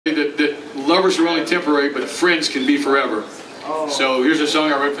lovers are only temporary, but friends can be forever. So here's a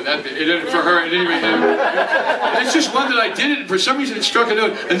song I wrote for that. For her, it didn't even. It's just one that I did it, and for some reason it struck a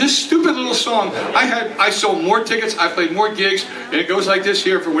note. And this stupid little song, I sold more tickets, I played more gigs, and it goes like this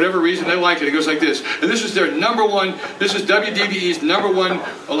here for whatever reason they like it. It goes like this. And this is their #1. This is WDVE's #1,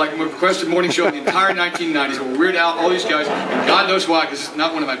 like requested morning show in the entire 1990s. With Weird Al, all these guys, and God knows why, because it's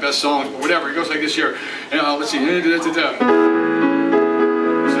not one of my best songs, but whatever. It goes like this here. And let's see. It's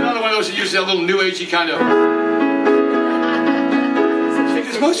another one of those that uses that little new agey kind of.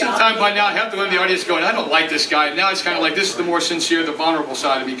 Most of the time by now, I have the one in the audience going, I don't like this guy. And now it's kind of like, this is the more sincere, the vulnerable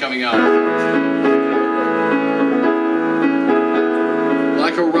side of me coming out.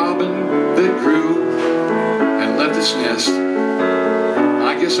 Like a robin that grew and left its nest,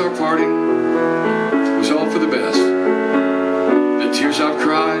 I guess our parting was all for the best. The tears I've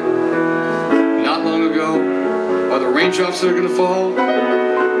cried not long ago are the raindrops that are going to fall.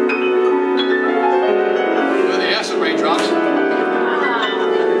 The acid raindrops.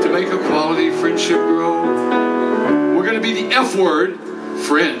 Make a quality friendship grow. We're going to be the F word,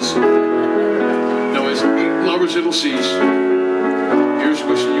 friends. No, as lovers it'll cease. Here's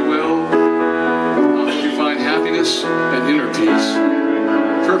wishing you well. I hope you find happiness and inner peace.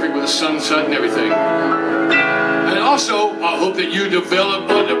 Perfect with the sunset and everything. And also, I hope that you develop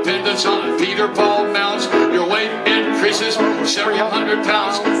a dependence on Peter Paul mounts. Your weight increases several hundred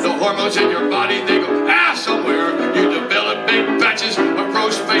pounds. The hormones in your body, they go somewhere. You develop big patches of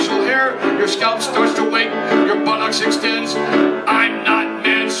gross facial hair. Your scalp starts to wake. Your buttocks extends. I'm not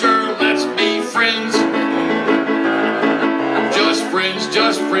man, sir. Let's be friends. Just friends,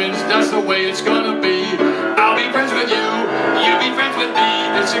 just friends. That's the way it's gonna be. I'll be friends with you. You be friends with me.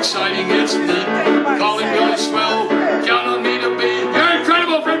 It's exciting. It's neat. Call it really swell. Count on me to be your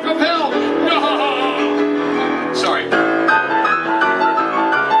incredible friend from hell. No. Sorry.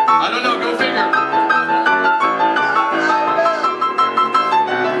 I don't know. Go figure.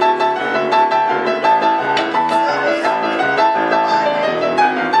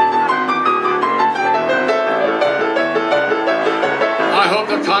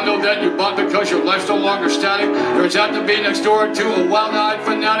 Condo that you bought because your life's no longer static turns out to be next door to a wild-eyed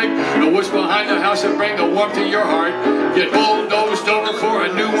fanatic. The woods behind the house that bring the warmth to your heart. Get bulldozed over for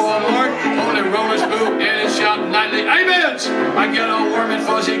a new Walmart. Only rollers move in and shout nightly amens. I get all warm and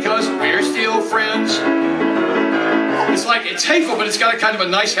fuzzy because we're still friends. It's like, it's hateful, but it's got a kind of a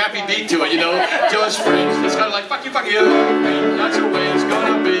nice happy beat to it, you know. Just friends. It's kind of like fuck you, and that's the way it's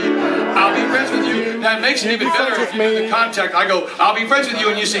gonna be. I'll be friends with you. Now it makes it even better if you do the contact. I go, I'll be friends with you,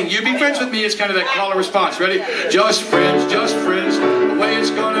 and you sing, you be friends with me. It's kind of that call and response. Ready? Just friends, the way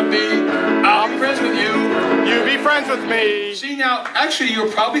it's gonna be. I'll be friends with you. You be friends with me. See, now, actually, you're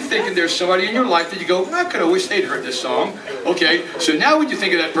probably thinking there's somebody in your life that you go, I could have wished they'd heard this song. Okay, so now when you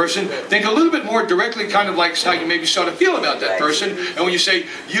think of that person, think a little bit more directly, kind of like how you maybe sort of feel about that person. And when you say,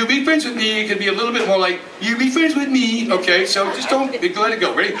 you be friends with me, it can be a little bit more like, you be friends with me. Okay, so just don't, let it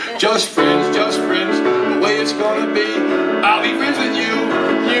go. Ready? Just friends, the way it's gonna be. I'll be friends with you.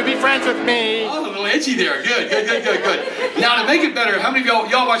 You be friends with me. Oh, a little itchy there. Good. Now to make it better, how many of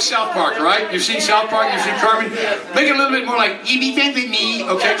y'all watch South Park, right? You've seen South Park, you've seen Carmen. Make it a little bit more like, you be friends with me.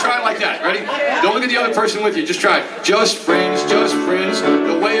 Okay, try it like that. Ready? Don't look at the other person with you. Just try it. Just friends,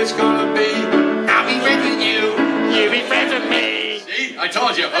 the way it's gonna be. I'll be friends with you. You be friends with me. See? I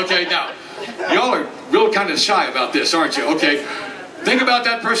told you. Okay, now, y'all are real kind of shy about this, aren't you? Okay. Think about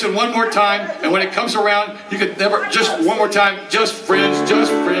that person one more time, and when it comes around, you could never, just one more time, just friends,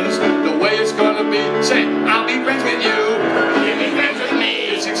 the way it's gonna be. Say, I'll be friends with you. You be friends with me.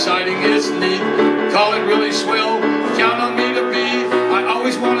 It's exciting, it's neat. Call it really swell. Count on me to be. I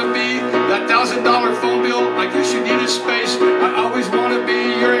always want to be that $1,000 phone bill. I guess you needed space. I always want to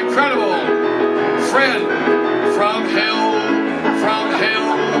be your incredible friend from hell,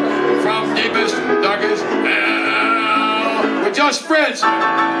 from deepest, darkest hell. We're just friends.